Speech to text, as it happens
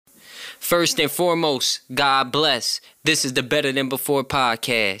First and foremost, God bless. This is the Better Than Before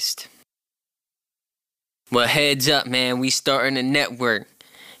podcast. Well, heads up, man. We starting a network.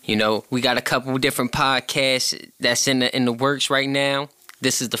 You know, we got a couple different podcasts that's in the works right now.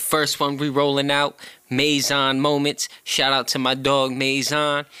 This is the first one we rolling out, Mazon Moments. Shout out to my dog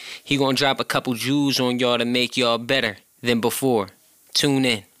Mazon. He gonna drop a couple jewels on y'all to make y'all better than before. Tune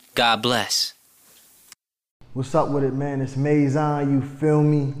in. God bless. What's up with it, man? It's Mazon, you feel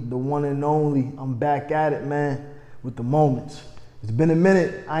me? The one and only. I'm back at it, man, with the moments. It's been a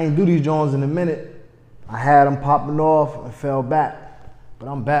minute. I ain't do these Jones in a minute. I had them popping off and fell back. But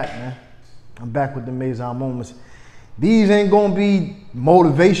I'm back, man. I'm back with the Mazon Moments. These ain't gonna be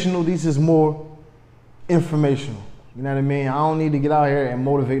motivational. These is more informational. You know what I mean? I don't need to get out here and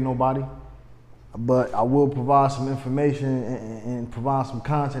motivate nobody. But I will provide some information and provide some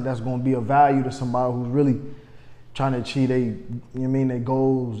content that's gonna be of value to somebody who's really trying to achieve their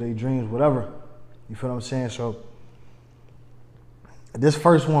goals, their dreams, whatever. You feel what I'm saying? So this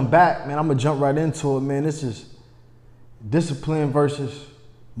first one back, man, I'm gonna jump right into it, man. This is discipline versus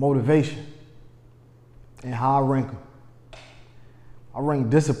motivation and how I rank them. I rank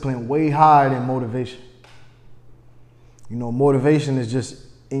discipline way higher than motivation. You know, motivation is just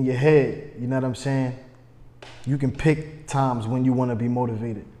in your head, you know what I'm saying? You can pick times when you want to be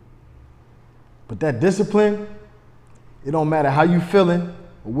motivated. But that discipline, it don't matter how you feeling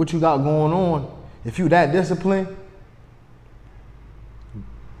or what you got going on. If you that disciplined,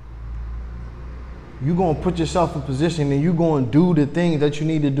 you're going to put yourself in position and you're going to do the things that you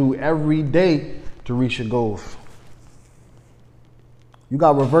need to do every day to reach your goals. You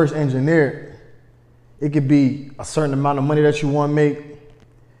got reverse engineered. It could be a certain amount of money that you want to make.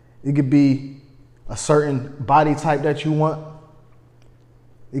 It could be a certain body type that you want.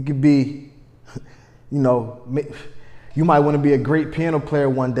 It could be, you know, you might want to be a great piano player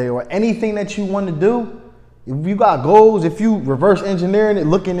one day or anything that you want to do. If you got goals, if you reverse engineering it,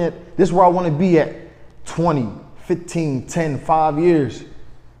 looking at this is where I want to be at 20, 15, 10, 5 years,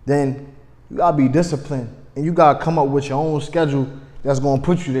 then you got to be disciplined and you got to come up with your own schedule that's going to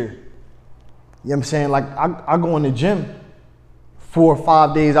put you there. You know what I'm saying? Like I go in the gym 4 or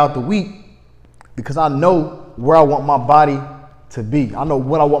 5 days out the week because I know where I want my body to be. I know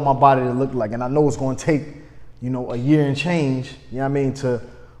what I want my body to look like. And I know it's going to take, you know, a year and change, you know what I mean, to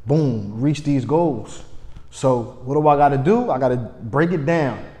boom, reach these goals. So what do I got to do? I got to break it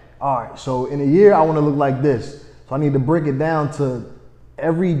down. All right, so in a year, I want to look like this. So I need to break it down to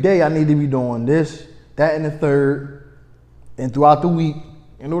every day I need to be doing this, that, and the third, and throughout the week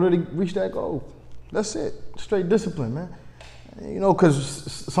in order to reach that goal. That's it. Straight discipline, man. You know, because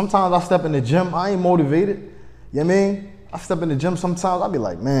sometimes I step in the gym, I ain't motivated. You know what I mean? I step in the gym sometimes, I'll be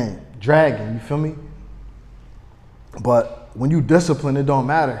like, man, dragging, you feel me? But when you discipline, it don't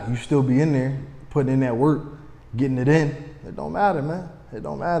matter. You still be in there, putting in that work, getting it in. It don't matter, man. It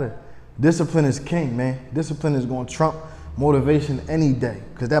don't matter. Discipline is king, man. Discipline is going to trump motivation any day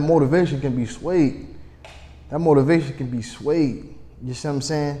because that motivation can be swayed. That motivation can be swayed. You see what I'm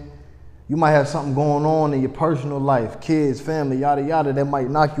saying? You might have something going on in your personal life, kids, family, yada, yada, that might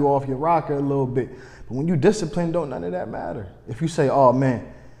knock you off your rocker a little bit. But when you discipline, don't none of that matter. If you say, oh,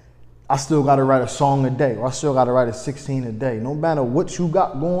 man, I still got to write a song a day or I still got to write a 16 a day. No matter what you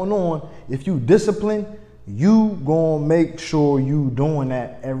got going on, if you discipline, you gonna make sure you doing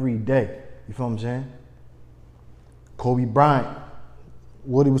that every day. You feel what I'm saying? Kobe Bryant,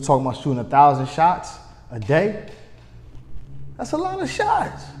 what he was talking about shooting 1,000 shots a day. That's a lot of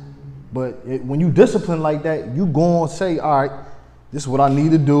shots. But when you discipline like that, you gonna say, all right, this is what I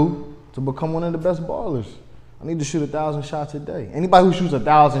need to do to become one of the best ballers. I need to shoot 1,000 shots a day. Anybody who shoots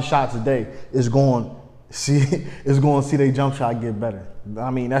 1,000 shots a day is going to see their jump shot get better. I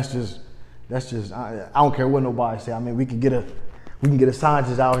mean, that's just I don't care what nobody say. I mean, we can get a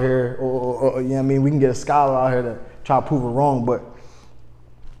scientist out here or you know what I mean, we can get a scholar out here to try to prove it wrong. But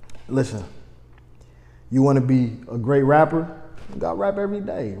listen, you want to be a great rapper, you got to rap every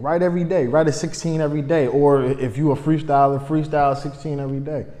day. Write every day. Write a 16 every day. Or if you a freestyler, freestyle 16 every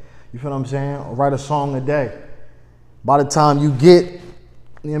day. You feel what I'm saying? Or write a song a day. By the time you get, you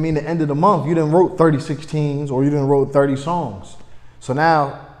know what I mean, the end of the month, you done wrote 30 16s or you done wrote 30 songs. So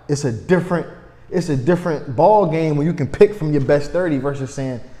now it's a different ball game when you can pick from your best 30 versus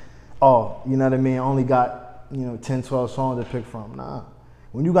saying, oh, you know what I mean, I only got, you know, 10, 12 songs to pick from. Nah.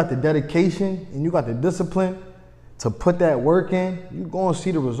 When you got the dedication and you got the discipline to put that work in, you're going to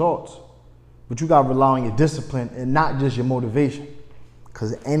see the results. But you got to rely on your discipline and not just your motivation.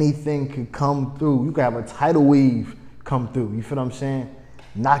 Because anything could come through. You could have a tidal wave come through. You feel what I'm saying?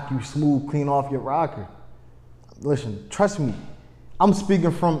 Knock you smooth, clean off your rocker. Listen, trust me. I'm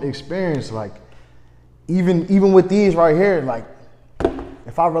speaking from experience. Like, even with these right here, like,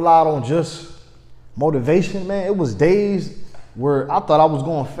 if I relied on just motivation, man, it was days where I thought I was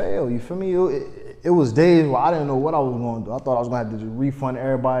going to fail. You feel me? It was days where I didn't know what I was going to do. I thought I was going to have to just refund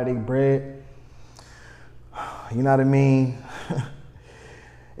everybody their bread. You know what I mean?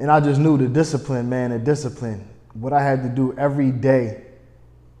 And I just knew the discipline, man, the discipline, what I had to do every day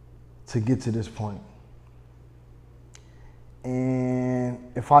to get to this point.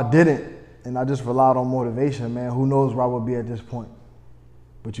 And if I didn't, and I just relied on motivation, man, who knows where I would be at this point.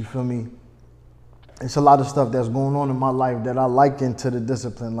 But you feel me? It's a lot of stuff that's going on in my life that I liken to the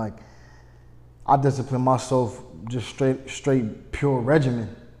discipline. Like, I discipline myself just straight pure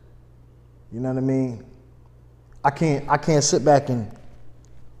regimen. You know what I mean? I can't sit back and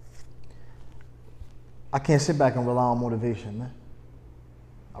rely on motivation, man.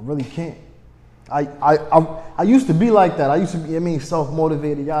 I really can't. I used to be like that. I used to be,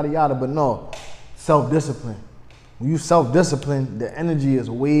 self-motivated, yada, yada, but no, self-discipline. When you self-discipline, the energy is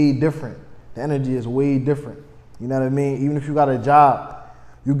way different. The energy is way different. You know what I mean? Even if you got a job,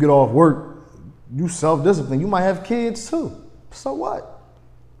 you get off work, you self-discipline. You might have kids too. So what?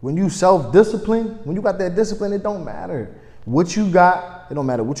 When you self-discipline, when you got that discipline, it don't matter what you got. It don't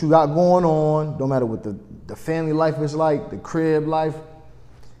matter what you got going on. Don't matter what the family life is like, the crib life.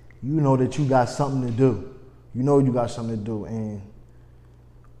 You know that you got something to do. You know you got something to do. And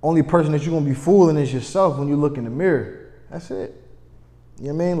only person that you're going to be fooling is yourself when you look in the mirror. That's it. You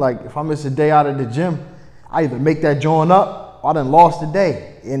know what I mean? Like, if I miss a day out of the gym, I either make that joint up or I done lost the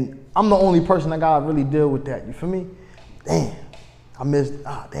day. And I'm the only person that got to really deal with that. You feel me? Damn, I missed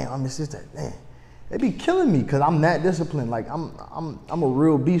this day. Damn. They be killing me because I'm that disciplined. Like, I'm a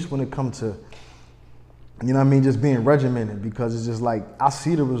real beast when it comes to, you know what I mean, just being regimented, because it's just like, I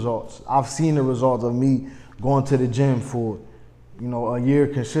see the results. I've seen the results of me going to the gym for, you know, a year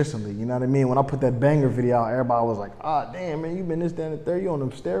consistently. You know what I mean? When I put that banger video out, everybody was like, damn, man, you been this, that, and the third, you on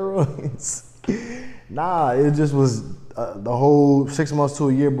them steroids. Nah, it just was the whole 6 months to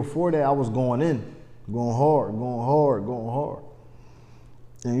a year before that, I was going hard.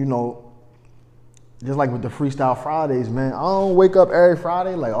 And, you know, just like with the Freestyle Fridays, man, I don't wake up every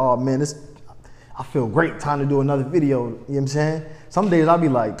Friday like, oh, man, I feel great, time to do another video. You know what I'm saying? Some days I'll be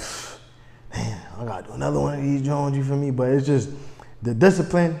like, man, I gotta do another one of these Jones, you feel me? But it's just the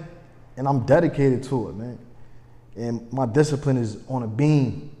discipline, and I'm dedicated to it, man. And my discipline is on a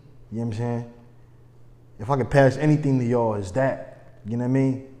beam, you know what I'm saying? If I could pass anything to y'all, it's that, you know what I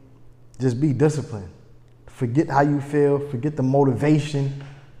mean? Just be disciplined. Forget how you feel, forget the motivation,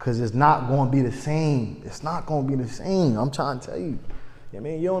 because it's not gonna be the same. It's not gonna be the same, I'm trying to tell you. I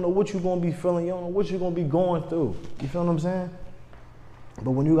mean, you don't know what you're going to be feeling. You don't know what you're going to be going through. You feel what I'm saying?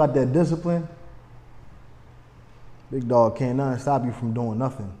 But when you got that discipline, big dog, can't nothing stop you from doing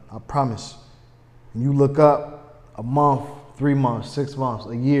nothing. I promise. And you look up a month, 3 months, 6 months,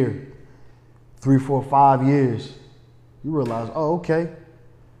 a year, 3, 4, 5 years, you realize, oh, okay,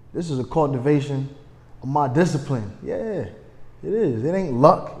 this is a cultivation of my discipline. Yeah, it is. It ain't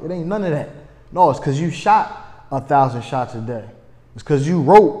luck. It ain't none of that. No, it's because you shot 1,000 shots a day. It's because you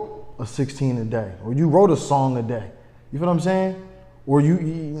wrote a 16 a day, or you wrote a song a day. You feel what I'm saying? Or you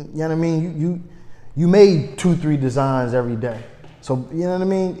know what I mean? You made 2, 3 designs every day. So, you know what I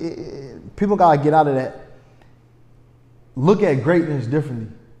mean? People got to get out of that. Look at greatness differently.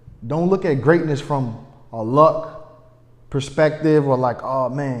 Don't look at greatness from a luck perspective or like, oh,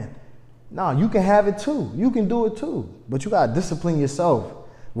 man. No, you can have it too. You can do it too. But you got to discipline yourself.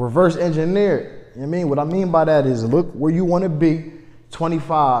 Reverse engineer it. You know what I mean? What I mean by that is look where you want to be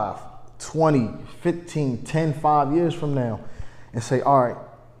 25, 20, 15, 10, 5 years from now and say, all right,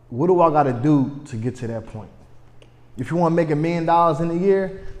 what do I got to do to get to that point? If you want to make $1 million in a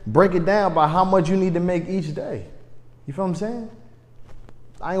year, break it down by how much you need to make each day. You feel what I'm saying?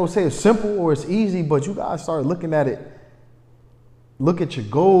 I ain't gonna say it's simple or it's easy, but you gotta start looking at it. Look at your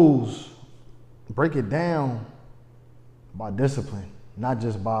goals, break it down by discipline, not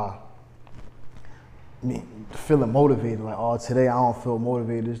just by feeling motivated. Like, oh, today I don't feel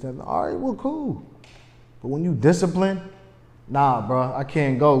motivated. This, that. All right, well, cool. But when you discipline, nah, bro, I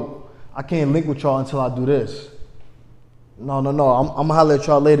can't link with y'all until I do this. No. I'm gonna holler at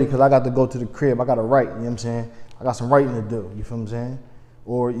y'all later because I got to go to the crib. I got to write, you know what I'm saying? I got some writing to do, you feel what I'm saying?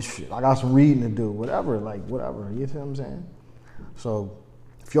 Or I got some reading to do, whatever, you feel what I'm saying? So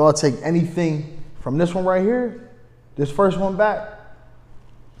if y'all take anything from this one right here, this first one back,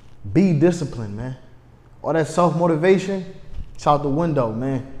 be disciplined, man. All that self-motivation, it's out the window,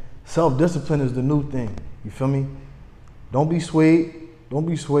 man. Self-discipline is the new thing, you feel me? Don't be swayed.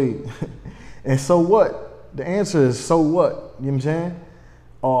 And so what? The answer is so what? You know what I'm saying?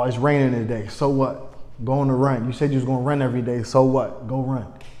 Oh, it's raining today. So what? Go on a run. You said you was gonna run every day. So what? Go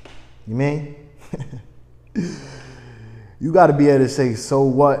run. You mean? You gotta be able to say so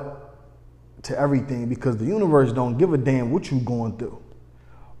what to everything, because the universe don't give a damn what you going through.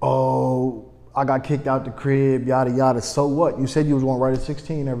 Oh, I got kicked out the crib, yada yada. So what? You said you was gonna write a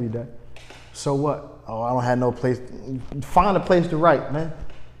 16 every day. So what? Oh, I don't have no place. Find a place to write, man.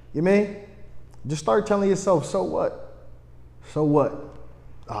 You mean? Just start telling yourself, so what? So what?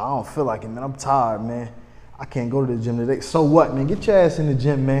 Oh, I don't feel like it, man. I'm tired, man. I can't go to the gym today. So what, man? Get your ass in the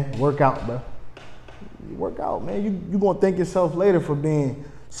gym, man. Work out, bro. You work out, man. You gonna thank yourself later for being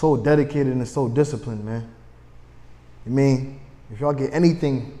so dedicated and so disciplined, man. You mean? If y'all get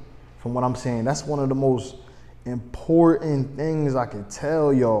anything from what I'm saying, that's one of the most important things I can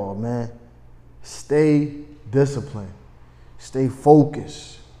tell y'all, man. Stay disciplined. Stay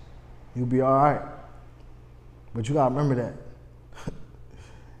focused. You'll be all right. But you gotta remember that.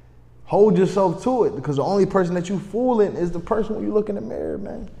 Hold yourself to it, because the only person that you fooling is the person when you look in the mirror,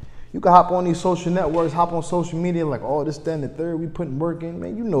 man. You can hop on these social networks, hop on social media like, oh, this, that, and the third, we putting work in.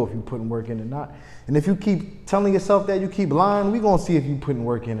 Man, you know if you putting work in or not. And if you keep telling yourself that, you keep lying, we gonna see if you putting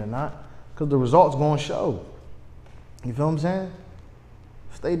work in or not, because the results gonna show. You feel what I'm saying?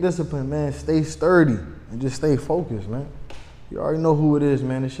 Stay disciplined, man. Stay sturdy and just stay focused, man. You already know who it is,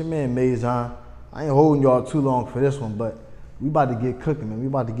 man. It's your man, Mazon. I ain't holding y'all too long for this one, but we about to get cooking, man. We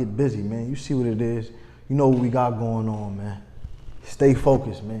about to get busy, man. You see what it is. You know what we got going on, man. Stay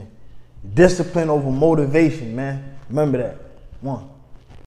focused, man. Discipline over motivation, man. Remember that. One.